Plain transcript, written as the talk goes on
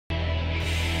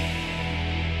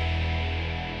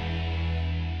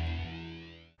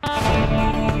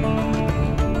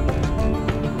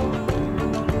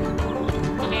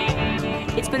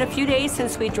few days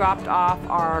since we dropped off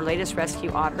our latest rescue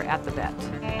otter at the vet.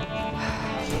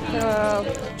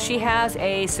 She has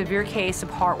a severe case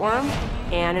of heartworm,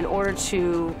 and in order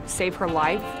to save her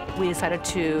life, we decided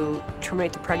to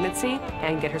terminate the pregnancy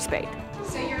and get her spayed.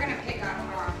 So you're gonna pick up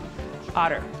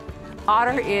Otter.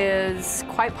 Otter is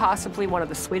quite possibly one of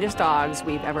the sweetest dogs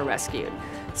we've ever rescued.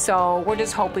 So we're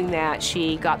just hoping that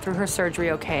she got through her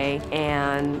surgery okay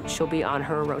and she'll be on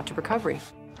her road to recovery.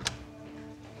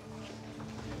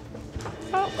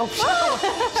 Oh,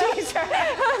 jeez.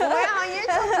 Wow, you're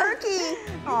so perky.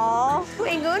 Aw,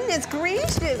 my goodness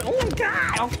gracious. Oh my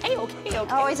God. Okay.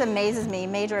 Always amazes me,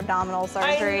 major abdominal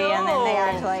surgery, and then they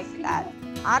act like that.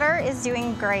 Otter is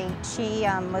doing great. She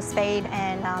was spayed,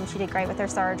 and she did great with her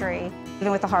surgery.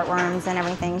 Even with the heartworms and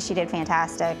everything, she did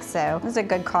fantastic, so it was a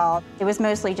good call. It was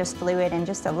mostly just fluid and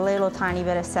just a little tiny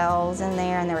bit of cells in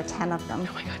there, and there were 10 of them.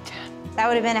 Oh my God, 10. That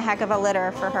would have been a heck of a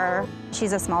litter for her.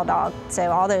 She's a small dog,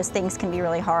 so all those things can be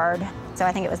really hard. So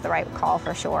I think it was the right call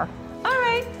for sure. All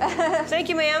right. Thank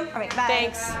you, ma'am. All right, bye.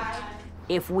 Thanks.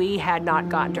 If we had not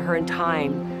gotten to her in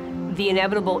time, the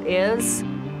inevitable is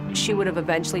she would have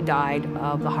eventually died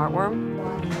of the heartworm.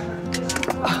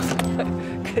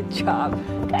 Good job.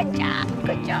 Good job.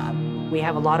 Good job. We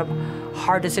have a lot of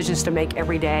hard decisions to make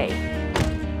every day.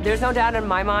 There's no doubt in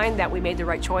my mind that we made the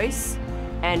right choice.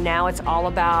 And now it's all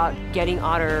about getting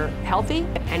Otter healthy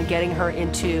and getting her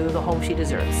into the home she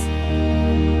deserves.